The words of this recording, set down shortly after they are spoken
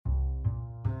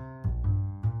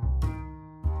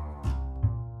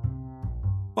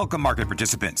Welcome, market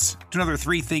participants, to another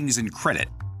Three Things in Credit.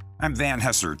 I'm Van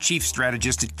Hesser, Chief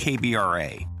Strategist at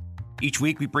KBRA. Each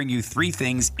week, we bring you three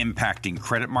things impacting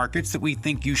credit markets that we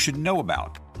think you should know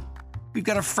about. We've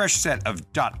got a fresh set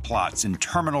of dot plots and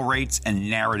terminal rates and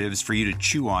narratives for you to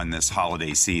chew on this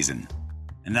holiday season.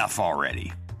 Enough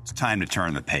already. It's time to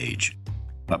turn the page.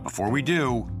 But before we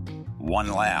do,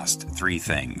 one last three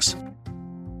things.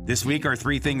 This week, our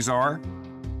three things are: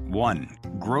 1.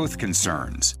 Growth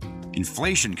concerns.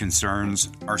 Inflation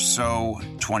concerns are so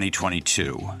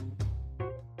 2022.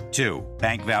 2.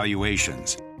 Bank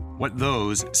valuations. What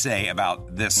those say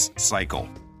about this cycle.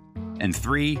 And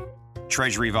 3.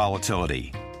 Treasury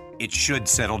volatility. It should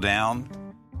settle down,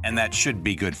 and that should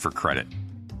be good for credit.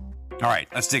 All right,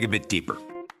 let's dig a bit deeper.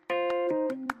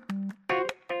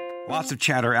 Lots of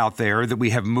chatter out there that we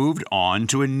have moved on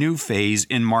to a new phase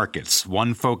in markets,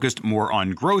 one focused more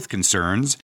on growth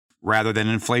concerns rather than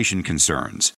inflation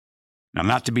concerns. Now,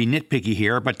 not to be nitpicky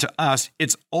here, but to us,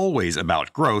 it's always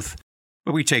about growth,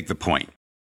 but we take the point.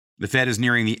 The Fed is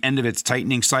nearing the end of its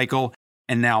tightening cycle,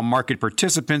 and now market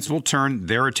participants will turn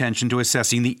their attention to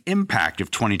assessing the impact of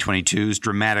 2022's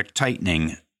dramatic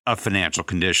tightening of financial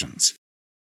conditions.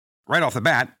 Right off the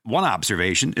bat, one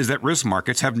observation is that risk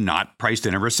markets have not priced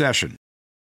in a recession.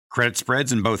 Credit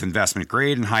spreads in both investment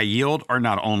grade and high yield are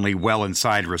not only well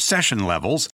inside recession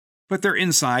levels, but they're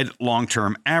inside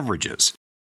long-term averages.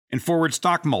 And forward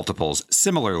stock multiples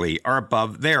similarly are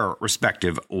above their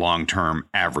respective long-term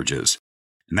averages.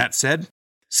 And that said,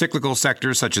 cyclical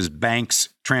sectors such as banks,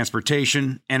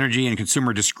 transportation, energy, and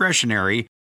consumer discretionary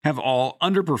have all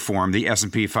underperformed the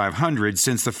S&P 500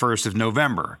 since the 1st of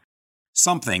November.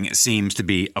 Something seems to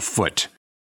be afoot.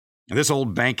 Now, this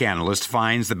old bank analyst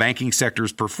finds the banking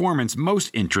sector's performance most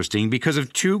interesting because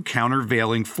of two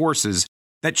countervailing forces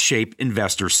that shape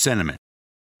investor sentiment.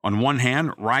 On one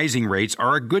hand, rising rates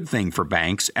are a good thing for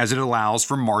banks as it allows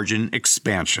for margin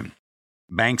expansion.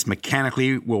 Banks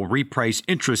mechanically will reprice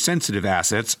interest-sensitive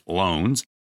assets, loans,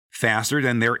 faster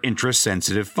than their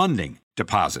interest-sensitive funding,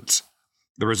 deposits.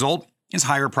 The result is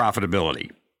higher profitability.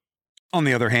 On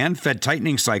the other hand, Fed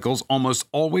tightening cycles almost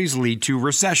always lead to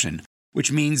recession,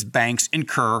 which means banks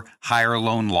incur higher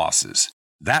loan losses.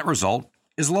 That result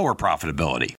is lower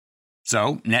profitability.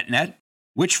 So, net-net,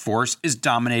 which force is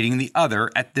dominating the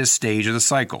other at this stage of the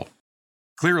cycle?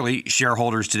 Clearly,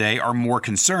 shareholders today are more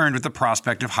concerned with the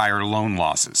prospect of higher loan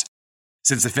losses.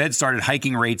 Since the Fed started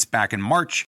hiking rates back in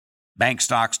March, bank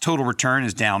stocks' total return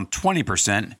is down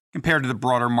 20% compared to the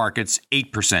broader market's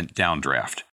 8%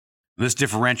 downdraft. This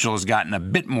differential has gotten a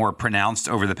bit more pronounced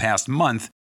over the past month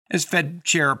as Fed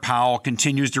Chair Powell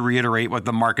continues to reiterate what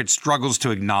the market struggles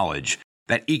to acknowledge,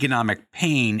 that economic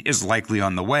pain is likely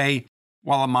on the way,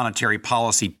 while a monetary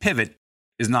policy pivot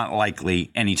is not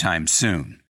likely anytime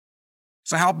soon.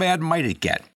 So how bad might it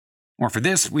get? Well, for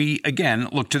this, we again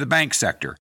look to the bank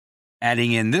sector,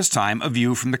 adding in this time a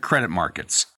view from the credit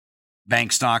markets.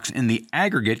 Bank stocks in the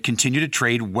aggregate continue to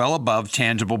trade well above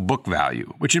tangible book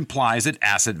value, which implies that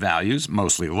asset values,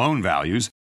 mostly loan values,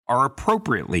 are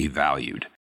appropriately valued.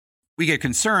 We get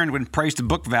concerned when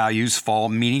price-to-book values fall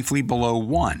meaningfully below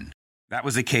 1. That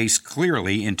was the case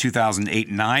clearly in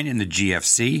 2008-9 in the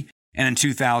GFC and in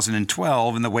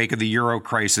 2012 in the wake of the euro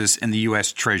crisis and the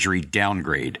U.S. Treasury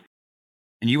downgrade.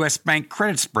 And U.S. bank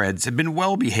credit spreads have been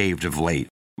well behaved of late,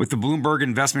 with the Bloomberg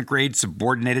Investment Grade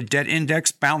Subordinated Debt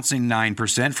Index bouncing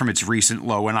 9% from its recent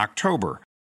low in October.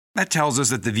 That tells us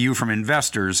that the view from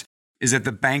investors is that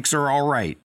the banks are all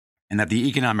right and that the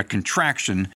economic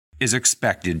contraction is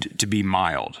expected to be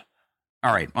mild.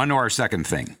 All right, on to our second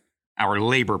thing. Our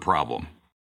labor problem.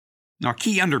 Now, a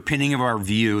key underpinning of our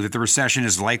view that the recession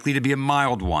is likely to be a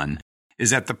mild one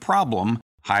is that the problem,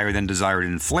 higher than desired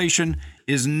inflation,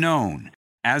 is known,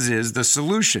 as is the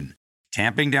solution,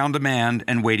 tamping down demand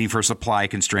and waiting for supply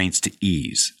constraints to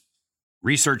ease.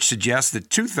 Research suggests that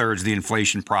 2/3 of the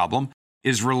inflation problem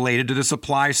is related to the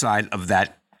supply side of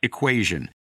that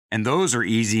equation, and those are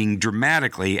easing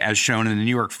dramatically as shown in the New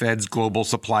York Fed's Global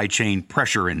Supply Chain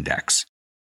Pressure Index.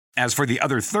 As for the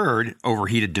other third,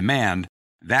 overheated demand,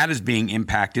 that is being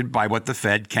impacted by what the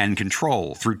Fed can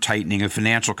control through tightening of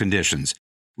financial conditions,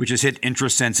 which has hit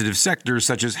interest-sensitive sectors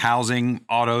such as housing,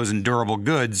 autos, and durable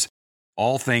goods,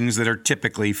 all things that are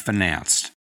typically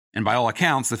financed. And by all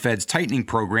accounts, the Fed's tightening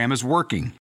program is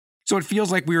working. So it feels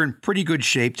like we're in pretty good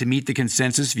shape to meet the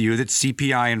consensus view that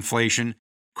CPI inflation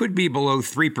could be below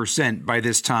 3% by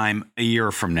this time a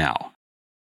year from now.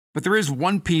 But there is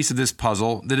one piece of this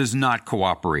puzzle that is not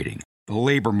cooperating: the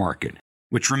labor market,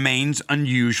 which remains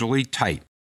unusually tight.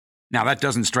 Now, that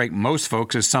doesn't strike most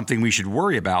folks as something we should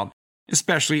worry about,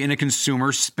 especially in a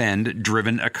consumer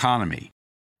spend-driven economy.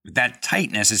 But that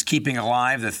tightness is keeping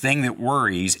alive the thing that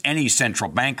worries any central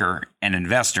banker and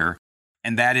investor,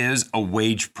 and that is a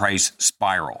wage price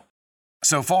spiral.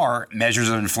 So far, measures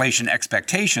of inflation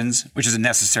expectations, which is a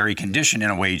necessary condition in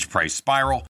a wage price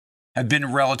spiral, have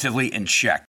been relatively in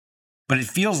check. But it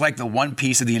feels like the one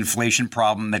piece of the inflation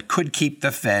problem that could keep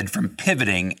the Fed from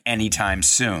pivoting anytime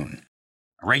soon.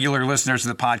 Regular listeners to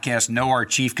the podcast know our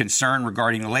chief concern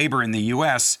regarding labor in the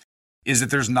U.S. is that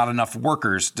there's not enough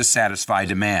workers to satisfy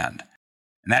demand.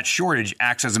 And that shortage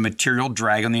acts as a material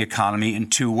drag on the economy in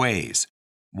two ways.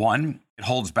 One, it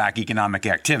holds back economic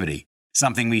activity,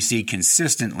 something we see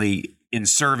consistently in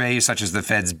surveys such as the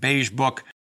Fed's Beige Book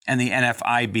and the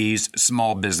NFIB's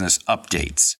Small Business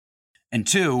Updates. And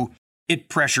two, it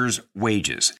pressures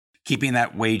wages, keeping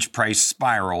that wage price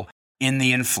spiral in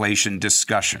the inflation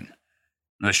discussion.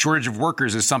 The shortage of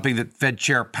workers is something that Fed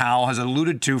Chair Powell has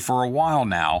alluded to for a while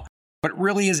now, but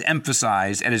really is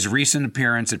emphasized at his recent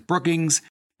appearance at Brookings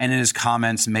and in his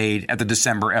comments made at the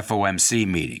December FOMC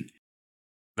meeting.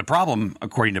 The problem,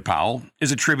 according to Powell,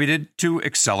 is attributed to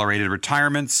accelerated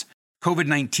retirements,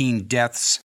 COVID-19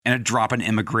 deaths, and a drop in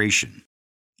immigration.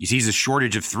 He sees a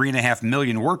shortage of 3.5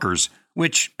 million workers,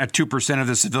 which, at 2% of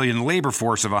the civilian labor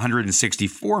force of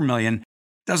 164 million,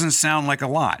 doesn't sound like a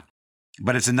lot,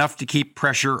 but it's enough to keep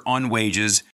pressure on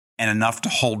wages and enough to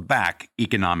hold back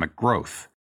economic growth.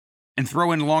 And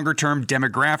throw in longer-term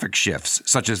demographic shifts,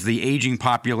 such as the aging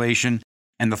population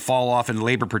and the fall-off in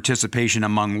labor participation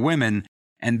among women,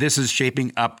 and this is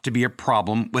shaping up to be a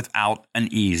problem without an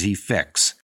easy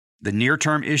fix. The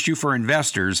near-term issue for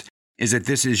investors is that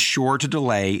this is sure to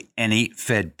delay any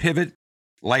Fed pivot,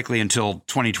 likely until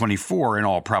 2024 in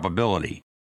all probability.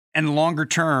 And longer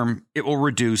term, it will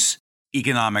reduce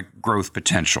economic growth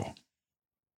potential.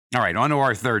 All right, on to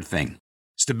our third thing,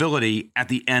 stability at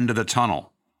the end of the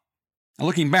tunnel. Now,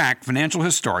 looking back, financial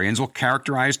historians will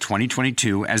characterize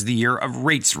 2022 as the year of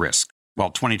rates risk,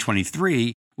 while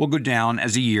 2023 will go down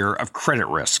as a year of credit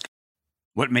risk.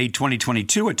 What made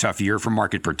 2022 a tough year for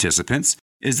market participants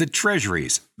is that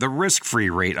Treasuries, the risk-free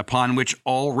rate upon which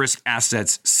all risk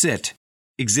assets sit,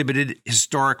 exhibited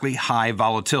historically high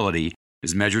volatility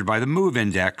as measured by the MOVE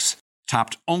index,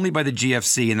 topped only by the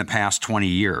GFC in the past 20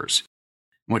 years.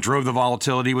 What drove the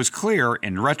volatility was clear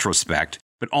in retrospect,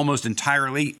 but almost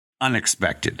entirely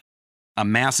unexpected. A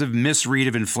massive misread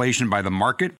of inflation by the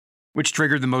market, which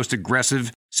triggered the most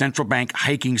aggressive central bank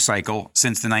hiking cycle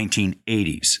since the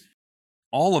 1980s.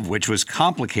 All of which was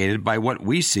complicated by what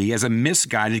we see as a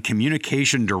misguided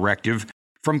communication directive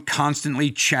from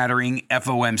constantly chattering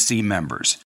FOMC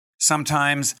members.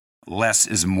 Sometimes less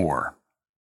is more.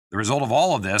 The result of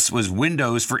all of this was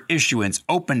windows for issuance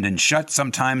opened and shut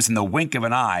sometimes in the wink of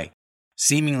an eye,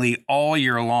 seemingly all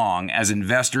year long as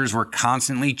investors were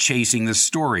constantly chasing the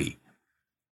story.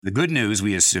 The good news,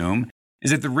 we assume,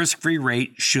 is that the risk-free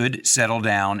rate should settle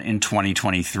down in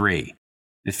 2023.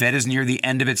 The Fed is near the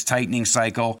end of its tightening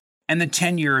cycle, and the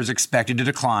 10-year is expected to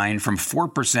decline from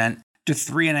 4% to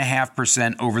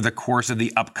 3.5% over the course of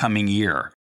the upcoming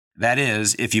year. That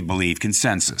is, if you believe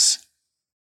consensus.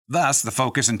 Thus, the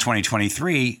focus in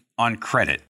 2023 on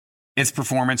credit. Its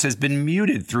performance has been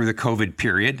muted through the COVID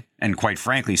period, and quite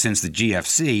frankly since the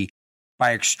GFC,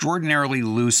 by extraordinarily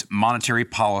loose monetary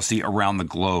policy around the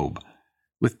globe.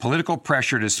 With political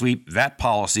pressure to sweep that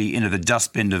policy into the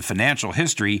dustbin of financial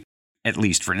history, at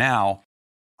least for now,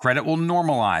 credit will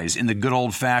normalize in the good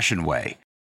old-fashioned way.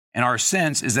 And our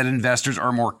sense is that investors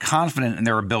are more confident in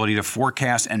their ability to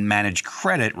forecast and manage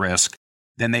credit risk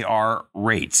than they are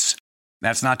rates.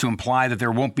 That's not to imply that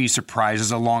there won't be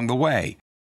surprises along the way.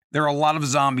 There are a lot of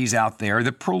zombies out there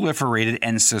that proliferated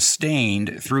and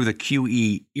sustained through the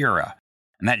QE era,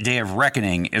 and that day of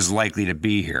reckoning is likely to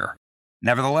be here.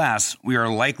 Nevertheless, we are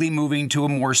likely moving to a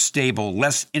more stable,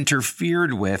 less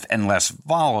interfered with, and less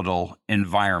volatile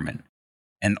environment.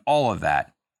 And all of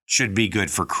that should be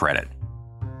good for credit.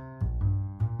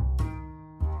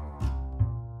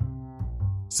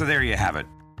 So there you have it.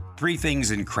 3 things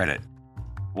in credit.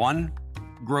 1,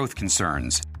 growth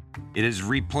concerns. It is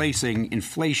replacing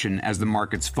inflation as the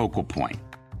market's focal point.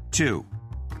 2,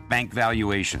 bank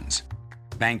valuations.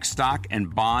 Bank stock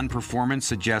and bond performance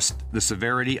suggests the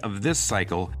severity of this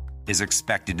cycle is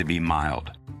expected to be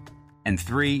mild. And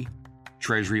 3,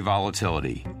 Treasury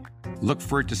volatility. Look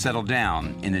for it to settle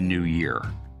down in the new year.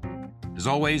 As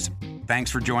always,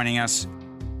 thanks for joining us.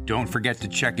 Don't forget to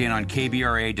check in on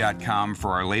kbra.com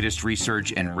for our latest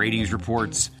research and ratings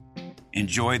reports.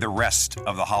 Enjoy the rest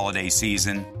of the holiday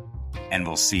season, and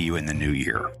we'll see you in the new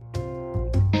year.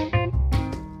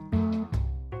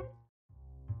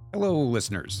 Hello,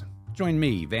 listeners. Join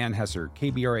me, Van Hesser,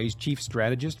 KBRA's chief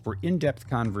strategist, for in-depth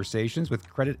conversations with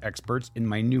credit experts in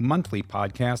my new monthly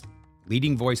podcast,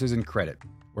 Leading Voices in Credit,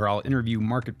 where I'll interview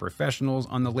market professionals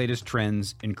on the latest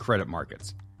trends in credit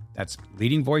markets. That's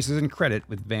Leading Voices in Credit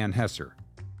with Van Hesser.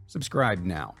 Subscribe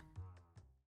now.